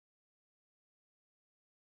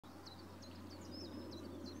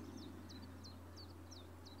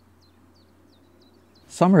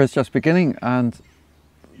Summer is just beginning and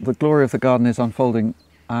the glory of the garden is unfolding,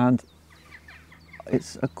 and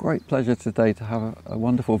it's a great pleasure today to have a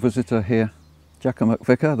wonderful visitor here, Jekka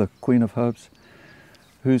McVicar, the Queen of Herbs,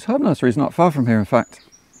 whose herb nursery is not far from here in fact.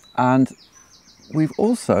 And we've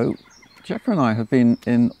also, Jekka and I have been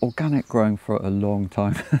in organic growing for a long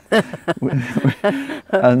time.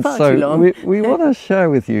 And so we want to share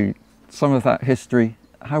with you some of that history,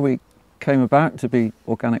 how we came about to be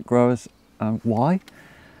organic growers, why,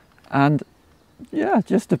 and yeah,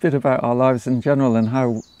 just a bit about our lives in general and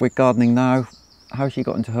how we're gardening now, how she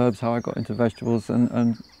got into herbs, how I got into vegetables,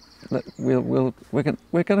 and we're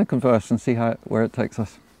going to converse and see where it takes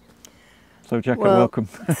us. So Jekka, welcome.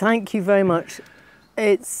 Thank you very much.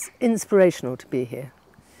 It's inspirational to be here,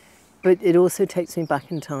 but it also takes me back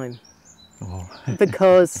in time. Oh.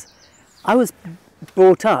 Because I was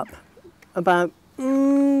brought up about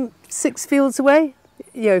 6 fields away.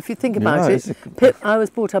 You know, if you think about it, I was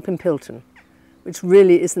brought up in Pilton, which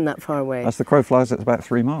really isn't that far away. As the crow flies, it's about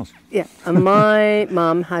 3 miles. Yeah, and my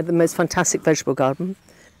mum had the most fantastic vegetable garden,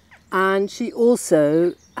 and she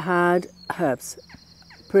also had herbs,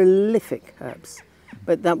 prolific herbs.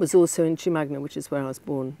 But that was also in Chimagna, which is where I was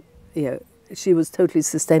born. You know, she was totally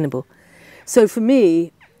sustainable. So for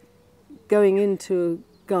me, going into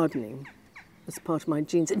gardening was part of my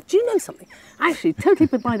genes. And do you know something? Actually, totally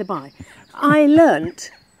by the by, I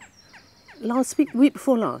learnt week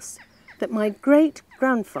before last, that my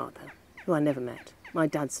great-grandfather, who I never met, my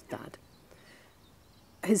dad's dad,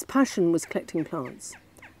 his passion was collecting plants,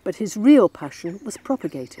 but his real passion was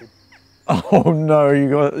propagating. Oh no,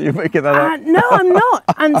 you're making that up. No, I'm not.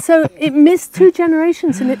 And so it missed 2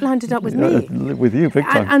 generations and it landed up with me. With you, big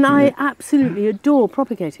time. And I absolutely adore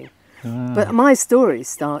propagating. Ah. But my story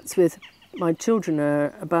starts with my children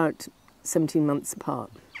are about 17 months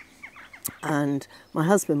apart. And my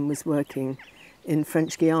husband was working in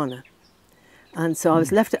French Guiana. And so I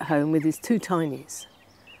was left at home with these 2 tinies.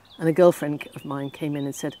 And a girlfriend of mine came in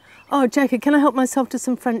and said, "Oh, Jekka, can I help myself to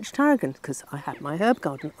some French tarragon?" Because I had my herb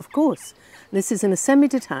garden, of course. And this is in a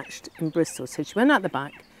semi-detached in Bristol. So she went out the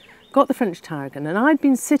back, got the French tarragon, and I'd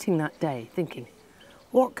been sitting that day thinking,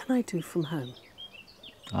 what can I do from home?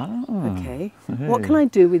 Ah, okay, hey. What can I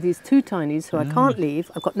do with these 2 tinies who I can't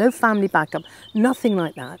leave? I've got no family backup, nothing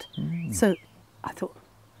like that. So I thought,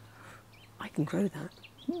 I can grow that.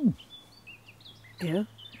 You know?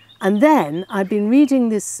 And then I've been reading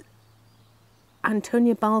this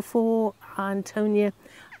Antonia Balfour,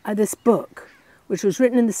 this book, which was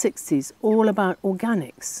written in the 60s, all about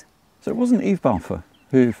organics. So it wasn't Eve Balfour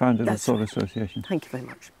who founded the Soil Association? Thank you very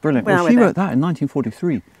much. Brilliant. Well, she wrote that in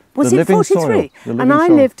 1943. Was it 43? And I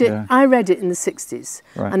lived it, I read it in the 60s.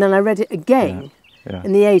 Right. And then I read it again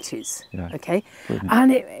in the 80s. Yeah. Okay. Brilliant.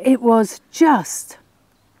 And it was just,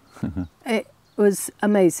 it was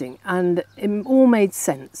amazing. And it all made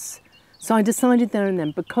sense. So I decided there and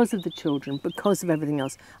then, because of the children, because of everything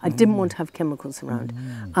else, I didn't want to have chemicals around.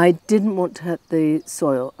 I didn't want to hurt the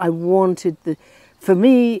soil. I wanted for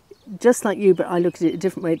me, just like you, but I look at it a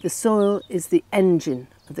different way, the soil is the engine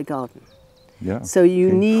of the garden. Yeah. So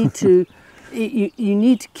you need to, you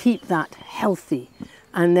need to keep that healthy.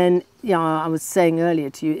 And then, I was saying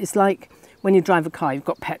earlier to you, it's like when you drive a car, you've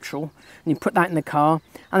got petrol, and you put that in the car,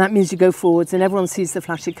 and that means you go forwards and everyone sees the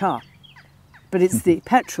flashy car. But it's the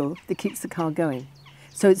petrol that keeps the car going.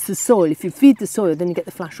 So it's the soil. If you feed the soil, then you get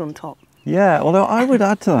the flash on top. Yeah, although I would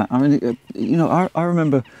add to that. I mean, you know, I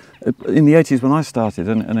remember in the 80s when I started,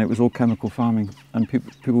 and it was all chemical farming, and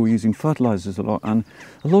people were using fertilizers a lot, and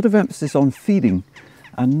a lot of emphasis on feeding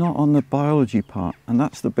and not on the biology part. And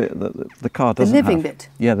that's the bit that the car doesn't have. The living bit.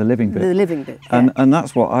 Yeah, the living bit. The living bit, yeah. And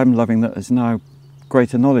that's what I'm loving, that is now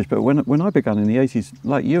greater knowledge. But when I began in the 80s,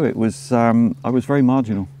 like you, it was, I was very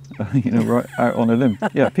marginal. You know, right out on a limb.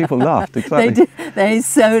 Yeah, people laughed, exactly. They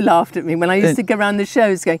so laughed at me when I used to go around the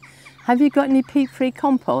shows going, "Have you got any peat-free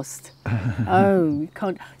compost?" Oh, you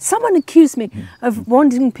can't. Someone accused me of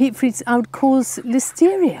wanting peat-free, I would cause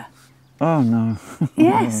listeria. Oh, no.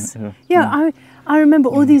 Yes. I remember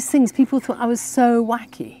all these things. People thought I was so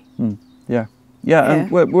wacky. Yeah.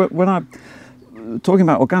 And when I... Talking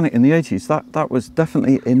about organic in the 80s, that was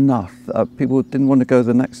definitely enough. People didn't want to go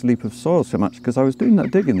the next leap of soil so much, because I was doing that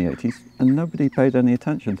dig in the 80s and nobody paid any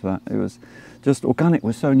attention to that. It was just, organic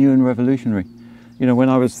was so new and revolutionary. You know, when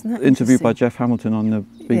I was interviewed by Jeff Hamilton on the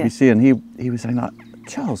BBC, and he was saying like,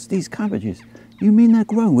 "Charles, these cabbages, you mean they're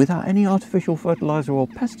grown without any artificial fertiliser or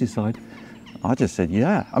pesticide?" I just said,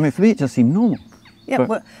 yeah. I mean, for me it just seemed normal. Yeah,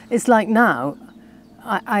 well, it's like now,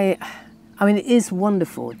 I mean, it is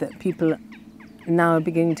wonderful that people now are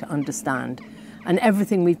beginning to understand, and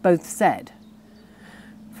everything we've both said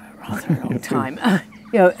for a rather long time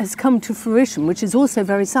has come to fruition, which is also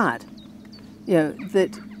very sad.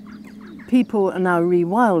 That people are now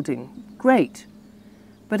rewilding. Great.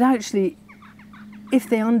 But actually, if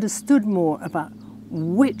they understood more about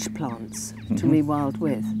which plants to rewild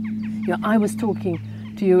with. I was talking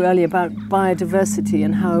to you earlier about biodiversity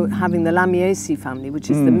and how having the Lamiaceae family, which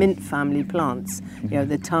is the mint family plants,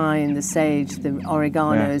 the thyme, the sage, the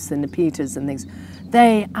oreganos, the nepetas and things,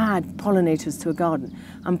 they add pollinators to a garden.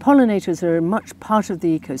 And pollinators are as much part of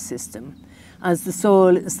the ecosystem as the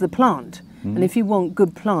soil is the plant. And if you want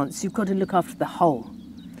good plants, you've got to look after the whole.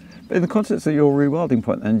 But in the context of your rewilding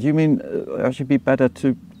point then, do you mean it should be better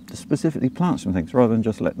to specifically plant some things rather than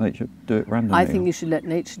just let nature do it randomly? I think you should let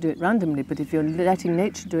nature do it randomly, but if you're letting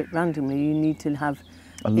nature do it randomly, you need to have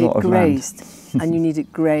it grazed. And you need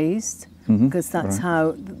it grazed because that's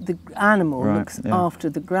how the animal looks after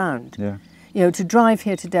the ground. To drive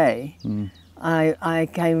here today, I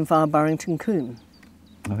came via Burrington Combe.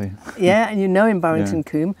 Oh, yeah, and in Burrington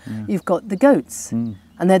Combe, you've got the goats.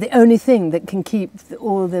 And they're the only thing that can keep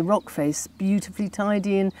all the rock face beautifully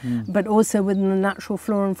tidy, and but also within the natural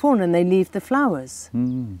flora and fauna, and they leave the flowers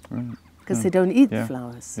because they don't eat the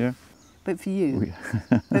flowers. But for you,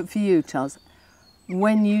 Charles,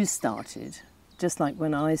 when you started, just like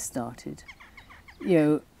when I started,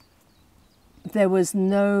 there was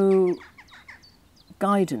no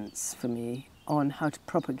guidance for me on how to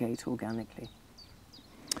propagate organically.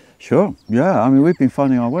 Sure, yeah. I mean, we've been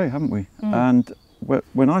finding our way, haven't we? And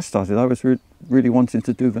when I started, I was really wanting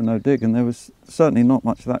to do the no-dig, and there was certainly not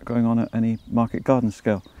much of that going on at any market garden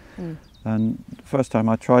scale. And the first time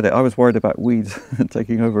I tried it, I was worried about weeds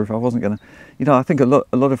taking over if I wasn't going to. I think a lot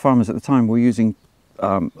of farmers at the time were using,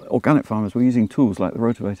 organic farmers were using tools like the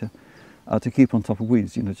rotavator to keep on top of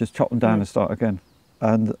weeds, just chop them down and start again.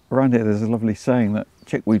 And around here there's a lovely saying that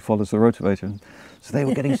chickweed follows the rotavator. And so they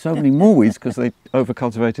were getting so many more weeds because they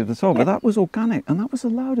over-cultivated the soil. But that was organic, and that was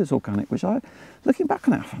allowed as organic, which looking back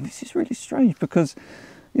on it, I found this is really strange because,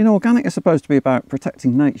 organic is supposed to be about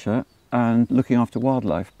protecting nature and looking after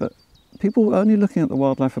wildlife, but people were only looking at the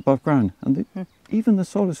wildlife above ground. And even the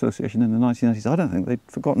Soil Association in the 1980s, I don't think they'd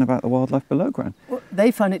forgotten about the wildlife below ground. Well, they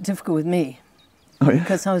found it difficult with me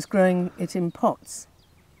because I was growing it in pots.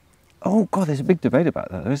 Oh God, there's a big debate about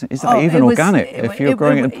that, though, isn't it? Is that even organic if you're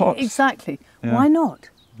growing it in pots? Exactly. Why not?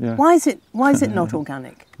 Why is it not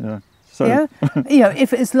organic? So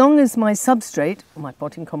if as long as my substrate, or my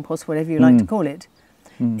potting compost, whatever you like to call it,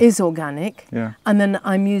 is organic, and then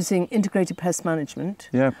I'm using integrated pest management,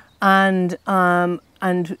 and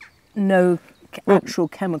no actual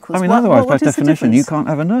chemicals. I mean, otherwise, by definition, you can't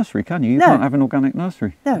have a nursery, can you? You can't have an organic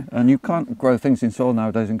nursery. No. And you can't grow things in soil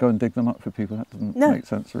nowadays and go and dig them up for people. That doesn't make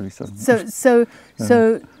sense, really.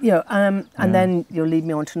 And then you'll lead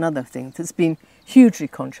me on to another thing that's been hugely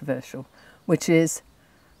controversial, which is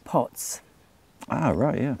pots. Ah,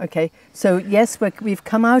 right, yeah. Okay, so yes, we've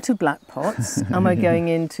come out of black pots and we're going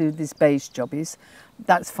into these beige jobbies.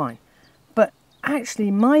 That's fine. But actually,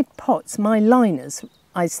 my pots, my liners,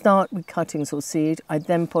 I start with cuttings or seed, I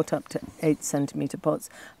then pot up to 8 centimetre pots,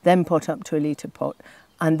 then pot up to a litre pot,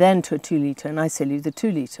 and then to a 2 litre, and I say leave the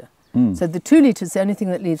 2 litre. So the 2 litre is the only thing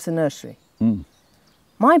that leaves the nursery.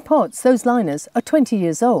 My pots, those liners, are 20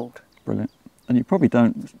 years old. Brilliant. And you probably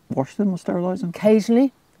don't wash them or sterilise them?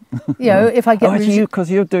 Occasionally. If I get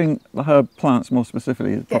because you're doing herb plants more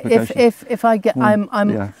specifically. If I get, I'm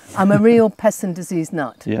a real pest and disease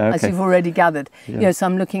nut, as you've already gathered. So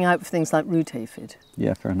I'm looking out for things like root aphid.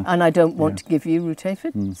 Yeah, fair enough. And I don't want to give you root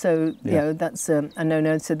aphid, so that's a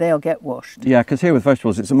no-no. So they'll get washed. Yeah, because here with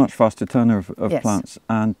vegetables, it's a much faster turner of plants,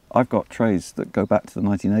 and I've got trays that go back to the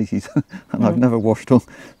 1980s, and I've never washed or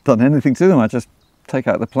done anything to them. I just take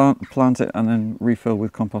out the plant it, and then refill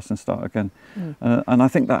with compost and start again. And I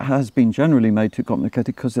think that has been generally made too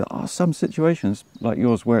complicated because there are some situations like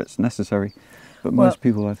yours where it's necessary, but most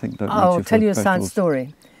people I think don't. I'll tell you a sad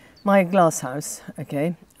story. My glass house,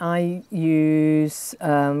 okay, I use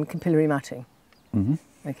capillary matting,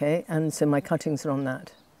 okay, and so my cuttings are on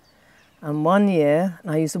that. And one year,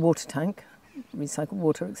 I use a water tank, recycled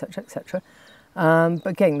water, etc., etc. But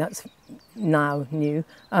again, that's now new,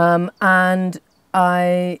 and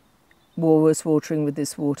I was watering with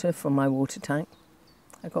this water from my water tank.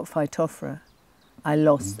 I got Phytophthora. I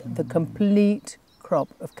lost the complete crop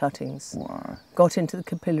of cuttings. Wow. Got into the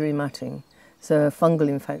capillary matting, so a fungal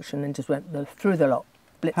infection, and just went through the lot,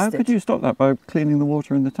 blitzed How could you stop that? By cleaning the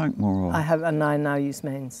water in the tank more? Or? I have, and I now use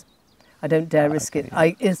mains. I don't dare risk it.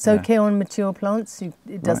 It's okay on mature plants,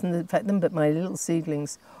 it doesn't affect them, but my little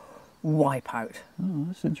seedlings, wipe out. Oh,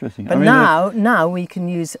 that's interesting. But now we can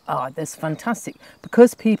use, that's fantastic,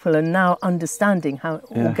 because people are now understanding how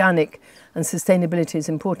organic and sustainability is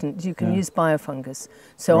important. You can use biofungus.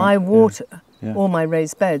 So I water all my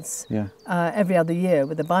raised beds every other year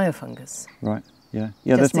with a biofungus. Right. Yeah.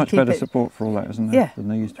 Yeah. There's much better support for all that, isn't there? Than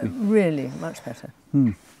there used to be. Really, much better.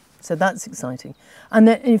 So that's exciting. And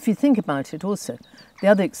then if you think about it, also, the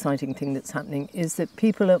other exciting thing that's happening is that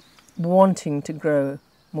people are wanting to grow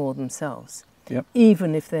more themselves,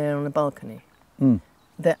 even if they're on a balcony.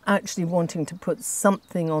 They're actually wanting to put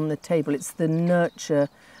something on the table. It's the nurture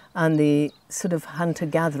and the sort of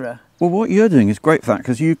hunter-gatherer. Well, what you're doing is great for that,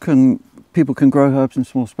 because people can grow herbs in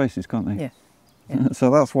small spaces, can't they? Yeah.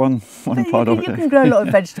 So that's one part of it. You can grow a lot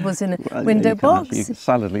of vegetables in a window box.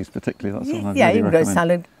 Salad leaves particularly, that's something I'd you really can recommend. grow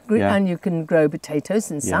salad, and you can grow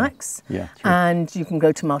potatoes in sacks, and you can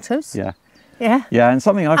grow tomatoes. And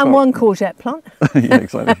something I've got... And one courgette plant. Yeah,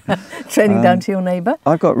 exactly. Training down to your neighbour.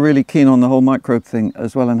 I've got really keen on the whole microbe thing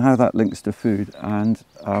as well, and how that links to food, and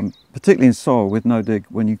particularly in soil with no dig,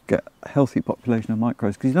 when you get a healthy population of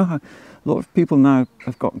microbes, because you know how a lot of people now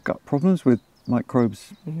have got gut problems with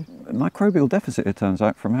microbes, microbial deficit, it turns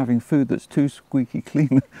out, from having food that's too squeaky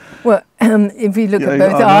clean. Well, if you look at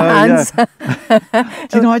both our hands. Do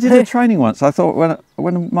you know, I did a training once. I thought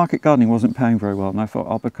when market gardening wasn't paying very well, and I thought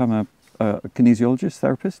I'll become a kinesiologist,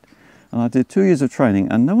 therapist, and I did 2 years of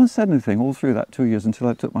training, and no one said anything all through that 2 years until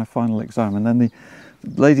I took my final exam, and then the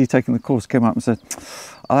lady taking the course came up and said,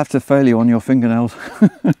 "I'll have to fail you on your fingernails,"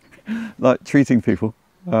 like treating people,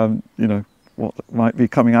 you know, what might be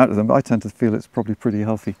coming out of them, but I tend to feel it's probably pretty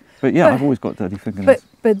healthy. But yeah, I've always got dirty fingernails.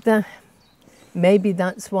 But maybe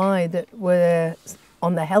that's why that we're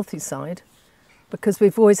on the healthy side, because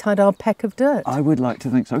we've always had our peck of dirt. I would like to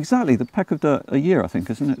think so. Exactly, the peck of dirt a year, I think,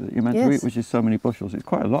 isn't it, that you're meant to eat, which is so many bushels. It's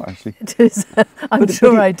quite a lot, actually. It is. I'm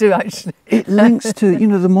sure I do, actually. It links to, you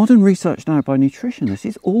know, the modern research now by nutritionists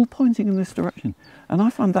is all pointing in this direction. And I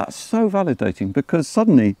find that so validating, because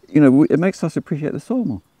suddenly, you know, it makes us appreciate the soil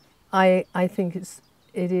more. I think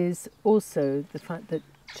it is also the fact that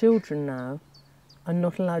children now are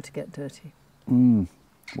not allowed to get dirty.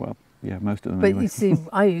 Well, yeah, most of them. But anyway. You see,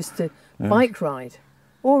 I used to bike ride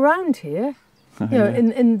all around here. You know,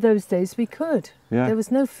 in those days we could. There was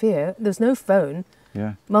no fear. There was no phone.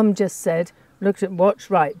 Mum just said, looked at watch,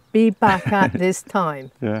 right, be back at this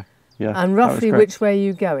time. And roughly which way are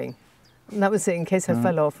you going? And that was it, in case I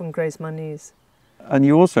fell off and grazed my knees. And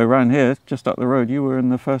you also, around here, just up the road, you were in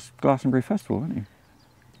the first Glastonbury Festival, weren't you?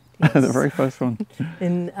 Yes. The very first one.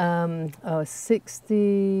 In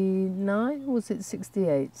 69, or was it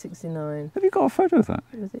 68, 69? Have you got a photo of that?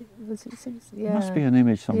 Was it 60? Yeah. Must be an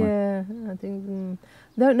image somewhere. Yeah, I think.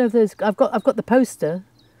 Don't know if there's. I've got the poster.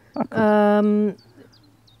 Oh, cool.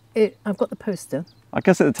 I've got the poster. I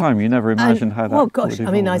guess at the time you never imagined how that. Oh gosh!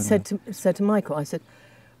 I mean, I said to Michael, I said,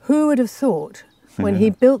 who would have thought when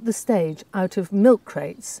he built the stage out of milk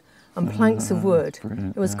crates and planks of wood?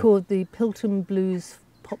 Brilliant, it was called the Pilton Blues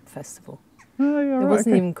Pop Festival. It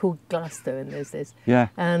wasn't even called Glasgow in those days.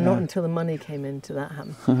 And not until the money came in to that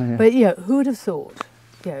happen. But who would have thought,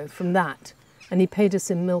 from that? And he paid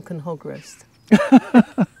us in milk and hog roast.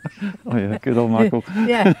 Oh yeah, good old Michael.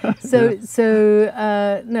 So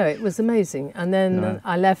no, it was amazing. And then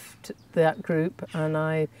I left that group and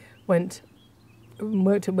I went and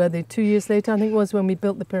worked at Worthy 2 years later, I think it was, when we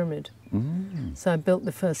built the pyramid. So I built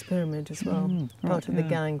the first pyramid as well, part of the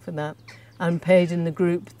gang for that. And paid in the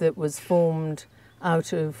group that was formed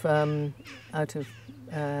out of the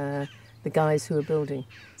guys who were building.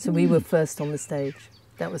 So we were first on the stage.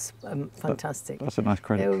 That was fantastic. That's a nice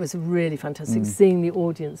credit. It was really fantastic. Seeing the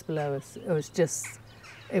audience below us,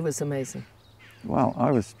 it was amazing. Well, I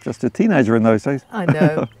was just a teenager in those days. I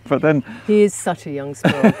know. But then... He is such a young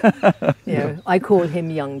sport. I call him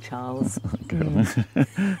Young Charles.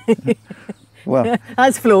 Well,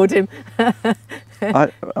 that's floored him. it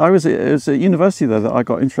was at university though that I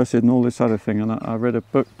got interested in all this other thing, and I read a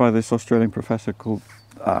book by this Australian professor called,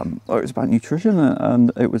 it was about nutrition,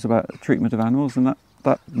 and it was about treatment of animals, and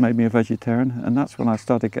that made me a vegetarian, and that's when I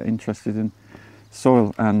started getting interested in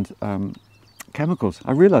soil and chemicals.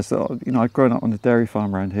 I realised that, I'd grown up on a dairy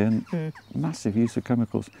farm around here, and massive use of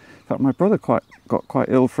chemicals. In fact, my brother got quite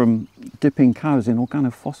ill from dipping cows in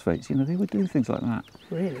organophosphates. They were doing things like that.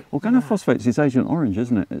 Really? Organophosphates is Agent Orange,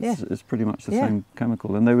 isn't it? It's pretty much the same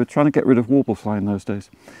chemical. And they were trying to get rid of warblefly in those days.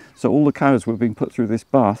 So all the cows were being put through this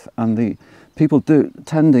bath, and the people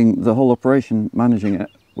tending the whole operation, managing it,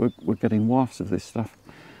 were getting wafts of this stuff.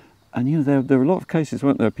 And you know, there were a lot of cases,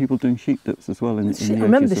 weren't there, people doing sheep dips as well in the 80s. I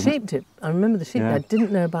remember the sheep dip. I remember the sheep dip. I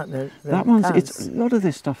didn't know about the that one's. It's a lot of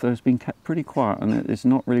this stuff though has been kept pretty quiet, and it's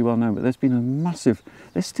not really well known. But there's been a massive.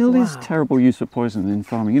 There still is terrible use of poison in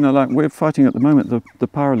farming. You know, like we're fighting at the moment the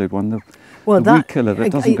paralid one, the weed killer that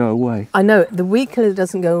doesn't go away. I know the weed killer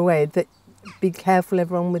doesn't go away. Be careful,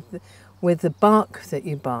 everyone, with the bark that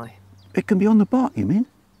you buy. It can be on the bark. You mean?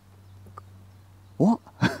 What?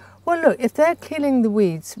 Well, look, if they're killing the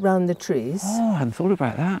weeds round the trees... Oh, I hadn't thought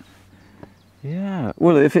about that. Yeah.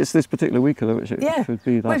 Well, if it's this particular weed killer, which it should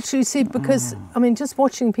be that... Which you see, because, I mean, just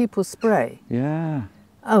watching people spray... Yeah.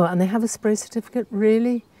 Oh, and they have a spray certificate,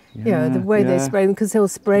 really? Yeah, you know, the way they spray them, because they'll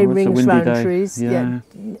spray rings round trees. Yeah.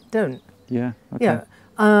 Don't. Yeah, okay. Yeah.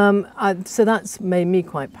 So that's made me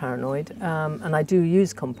quite paranoid, and I do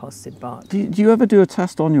use composted bark. Do you ever do a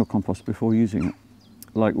test on your compost before using it?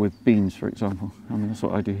 Like with beans, for example. I mean, that's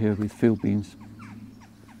what I do here with field beans.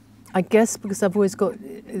 I guess because I've always got,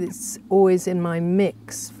 it's always in my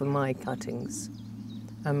mix for my cuttings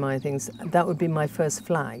and my things. That would be my first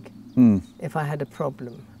flag if I had a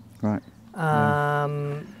problem. Right.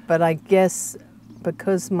 But I guess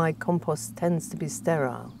because my compost tends to be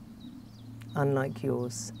sterile, unlike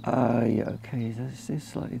yours. Yeah, okay, this is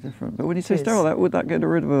slightly different. But when you say sterile, would that get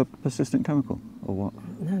rid of a persistent chemical or what?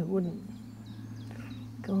 No, it wouldn't.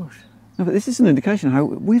 Gosh. No, but this is an indication how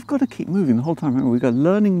we've got to keep moving the whole time. Haven't we? We've got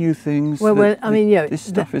learning new things. Well, I mean, yeah, this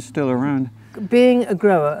stuff is still around. Being a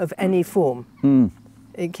grower of any form,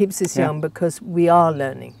 it keeps us young because we are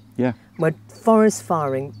learning. Yeah. We're forest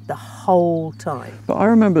firing the whole time. But I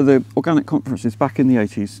remember the organic conferences back in the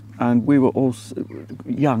 80s, and we were all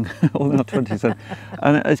young, all in our 20s,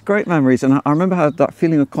 and it's great memories. And I remember how that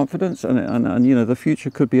feeling of confidence, and you know, the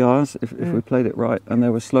future could be ours if we played it right. And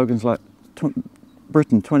there were slogans like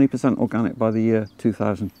Britain 20% organic by the year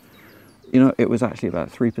 2000. You know, it was actually about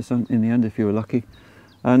 3% in the end if you were lucky.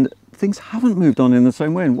 And things haven't moved on in the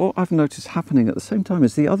same way. And what I've noticed happening at the same time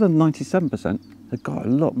is the other 97% have got a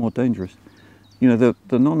lot more dangerous. You know,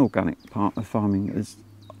 the non-organic part of farming is,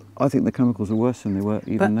 I think the chemicals are worse than they were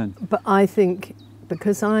even then. But I think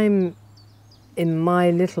because I'm in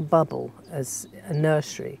my little bubble as a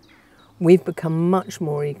nursery, we've become much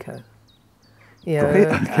more eco. You know, okay,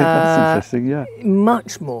 that's interesting, yeah.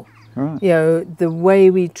 Much more. Right. You know, the way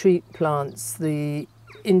we treat plants, the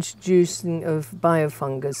introducing of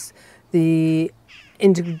biofungus, the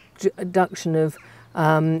introduction of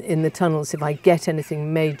in the tunnels if I get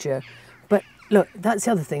anything major. But look, that's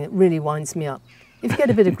the other thing that really winds me up. If you get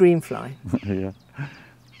a bit of green fly,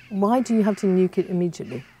 why do you have to nuke it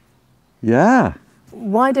immediately? Yeah.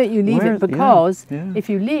 Why don't you leave it? Because if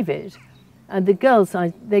you leave it, and the girls,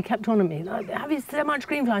 they kept on at me, like, have you so much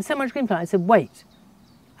green fly, so much green fly? I said, wait.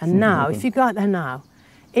 And now, if you go out there now,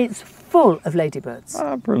 it's full of ladybirds.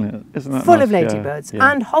 Ah, brilliant. Isn't that full nice? Of ladybirds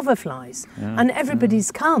and hoverflies. And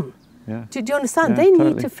everybody's come. Yeah. Do you understand? They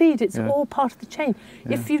need to feed. It's all part of the chain.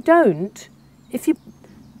 If you don't,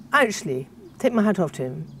 actually, take my hat off to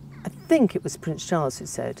him. I think it was Prince Charles who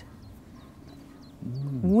said,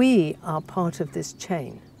 we are part of this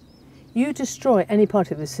chain. You destroy any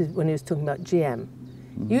part of this, when he was talking about GM,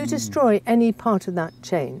 you destroy any part of that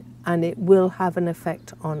chain and it will have an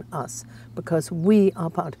effect on us because we are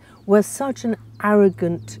part. We're such an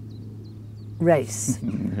arrogant race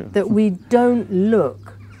that we don't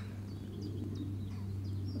look.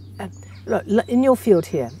 Look, in your field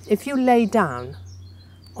here, if you lay down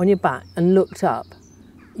on your back and looked up,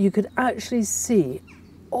 you could actually see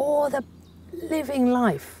all the living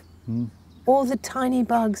life, all the tiny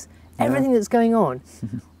bugs, everything that's going on.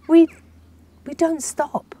 We don't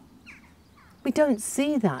stop. We don't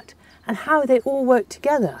see that and how they all work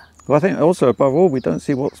together. Well, I think also above all, we don't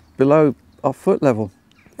see what's below our foot level.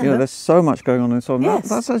 You know, there's so much going on in soil. Yes.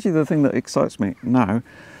 That's actually the thing that excites me now.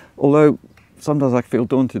 Although sometimes I feel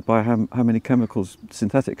daunted by how many chemicals,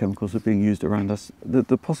 synthetic chemicals, are being used around us.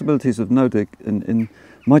 The possibilities of no-dig in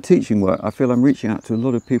my teaching work, I feel I'm reaching out to a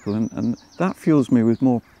lot of people, and that fuels me with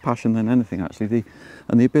more passion than anything, actually.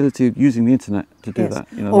 The ability of using the internet to do that.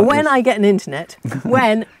 You know, or when I get an internet,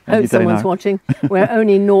 when, hope someone's watching, we're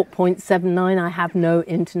only 0.79, I have no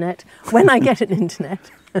internet. When I get an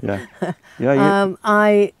internet,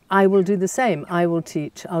 I will do the same. I'll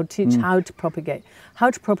teach how to propagate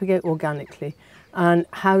organically, and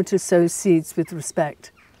how to sow seeds with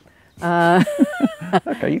respect.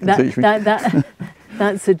 Okay, you can teach me.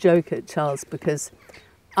 That's a joke at Charles, because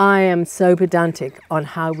I am so pedantic on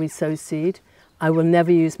how we sow seed. I will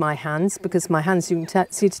never use my hands, because my hands, you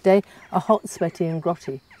can see today, are hot, sweaty and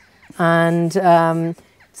grotty. And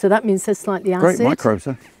so that means they're slightly acid. Great microbes,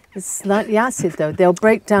 huh? It's slightly acid though. They'll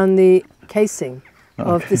break down the casing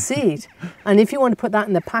of the seed. And if you want to put that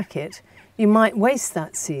in the packet, you might waste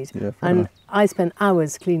that seed. Yeah, and I spend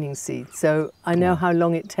hours cleaning seed, so I know how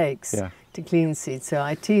long it takes to clean seed. So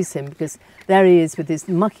I tease him because there he is with his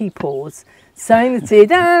mucky paws, sowing the seed,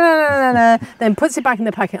 then puts it back in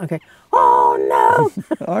the packet. Okay, oh no!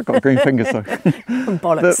 I've got green fingers, so.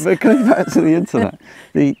 Bollocks. But going back to the internet,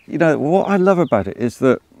 what I love about it is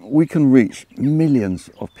that we can reach millions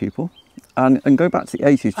of people. And go back to the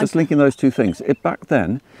 80s, just linking those two things. Back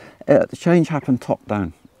then, the change happened top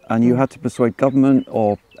down. And you had to persuade government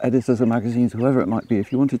or editors of magazines, whoever it might be,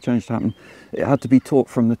 if you wanted change to happen, it had to be taught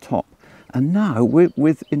from the top. And now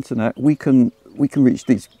with internet, we can reach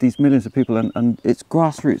these millions of people, and it's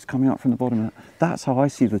grassroots coming up from the bottom. That's how I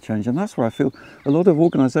see the change, and that's where I feel a lot of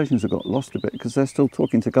organisations have got lost a bit because they're still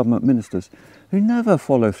talking to government ministers who never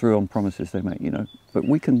follow through on promises they make. But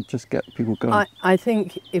we can just get people going. I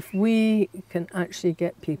think if we can actually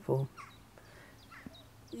get people,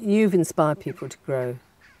 you've inspired people to grow.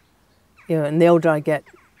 And the older I get,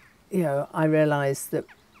 I realise that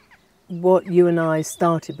what you and I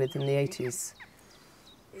started with in the 80s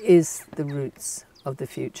is the roots of the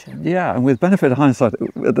future. Yeah, and with benefit of hindsight,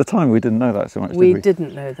 at the time we didn't know that so much, did we? We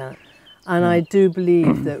didn't know that. And I do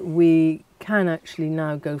believe that we can actually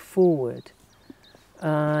now go forward.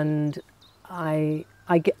 And I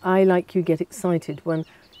like you, get excited when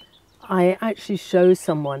I actually show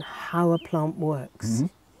someone how a plant works. Mm-hmm.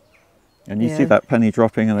 And you see that penny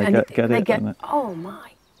dropping and they get it. Oh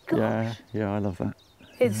my gosh. Yeah, I love that.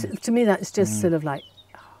 It's to me that's just sort of like,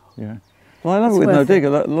 yeah. Well, I love it with No Dig. A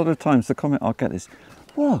lot of times the comment I'll get is,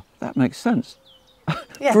 "Whoa, that makes sense."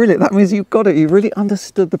 Yeah. Brilliant. That means you've got it. You really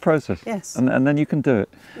understood the process. Yes. And then you can do it.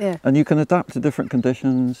 Yeah. And you can adapt to different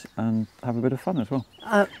conditions and have a bit of fun as well.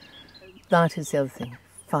 That is the other thing.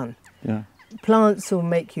 Fun. Yeah. Plants will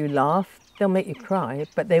make you laugh. They'll make you cry,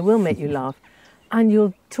 but they will make you laugh. And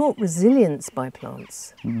you'll taught resilience by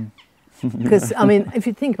plants. Because, I mean, if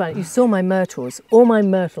you think about it, you saw my myrtles. All my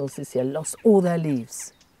myrtles this year lost all their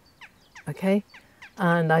leaves. Okay?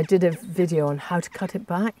 And I did a video on how to cut it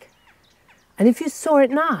back. And if you saw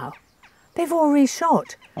it now, they've all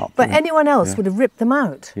reshot. Oh, but anyone else would have ripped them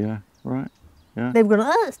out. Yeah, right. Yeah. They were going,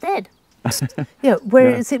 oh, it's dead.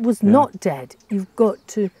 Whereas it was not dead. You've got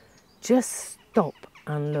to just stop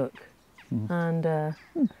and look. And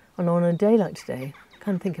on a day like today, I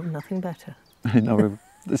can't think of nothing better. No,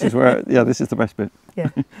 this is where, this is the best bit. Yeah.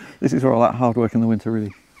 This is where all that hard work in the winter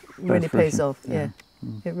really pays off. Yeah,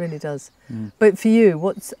 it really does. But for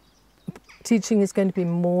you, teaching is going to be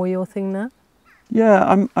more your thing now?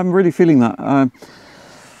 Yeah, I'm really feeling that.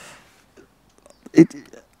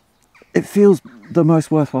 It feels the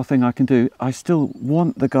most worthwhile thing I can do. I still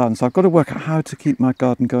want the garden, so I've got to work out how to keep my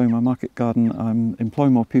garden going, my market garden. I'm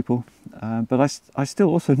employing more people, but I still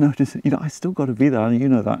also notice, I still got to be there, and you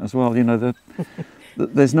know that as well.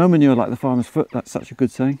 There's no manure like the farmer's foot. That's such a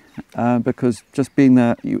good saying, because just being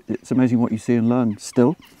there, it's amazing what you see and learn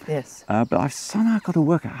still. Yes. But I've somehow got to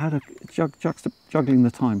work out how to juggling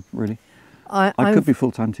the time, really. I could be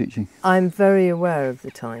full-time teaching. I'm very aware of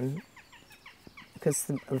the time,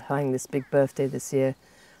 because of having this big birthday this year,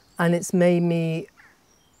 and it's made me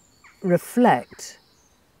reflect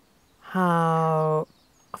how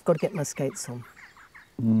I've got to get my skates on.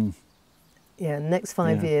 Yeah, next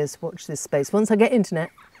 5 years, watch this space. Once I get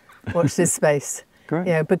internet, watch this space. Great.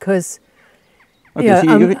 Yeah, because okay,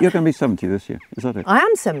 so you're going to be 70 this year, is that it? I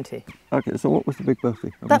am 70. Okay, so what was the big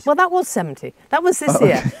birthday? That was 70. That was this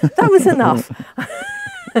year. That was enough.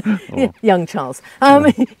 Young Charles.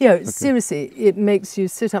 Seriously, it makes you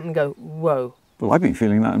sit up and go, whoa. Well, I've been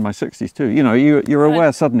feeling that in my 60s too. You're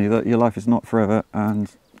aware suddenly that your life is not forever, and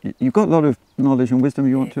you've got a lot of knowledge and wisdom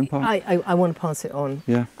you want to impart. I want to pass it on.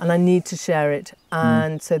 Yeah. And I need to share it,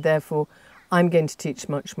 and so therefore I'm going to teach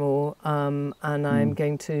much more, and I'm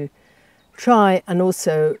going to try, and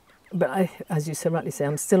also, but as you so rightly say,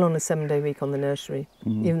 I'm still on a 7-day week on the nursery,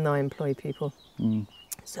 even though I employ people.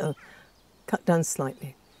 So cut down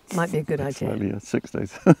slightly. Might be a good idea. Slightly, 6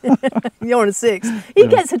 days. You're on a 6. He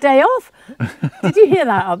gets a day off. Did you hear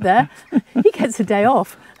that up there? He gets a day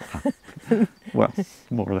off. Well,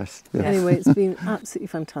 more or less. Yeah. Anyway, it's been absolutely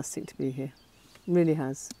fantastic to be here. It really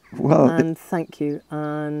has. Well, and thank you.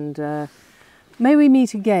 And may we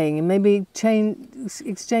meet again and maybe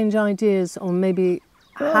exchange ideas on maybe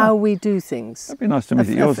how we do things. That'd be nice to meet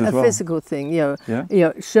yours as well. A physical thing,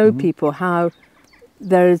 show people how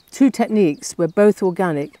there are 2 techniques. We're both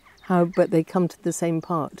organic, but they come to the same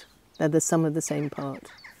part. They're the sum of the same part.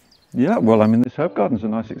 Yeah, well, I mean, this herb garden's a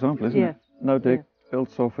nice example, isn't it? No dig, build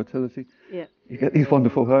soil fertility. Yeah. You get these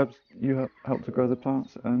wonderful herbs, you help to grow the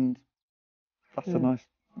plants, and that's a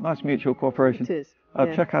nice mutual cooperation. It is.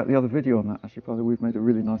 Check out the other video on that, actually, Father. We've made a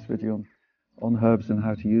really nice video on herbs and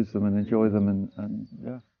how to use them and enjoy them, and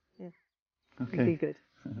yeah. Yeah. Okay. Be good.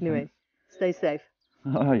 Anyway, stay safe.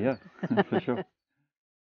 Oh, yeah, for sure.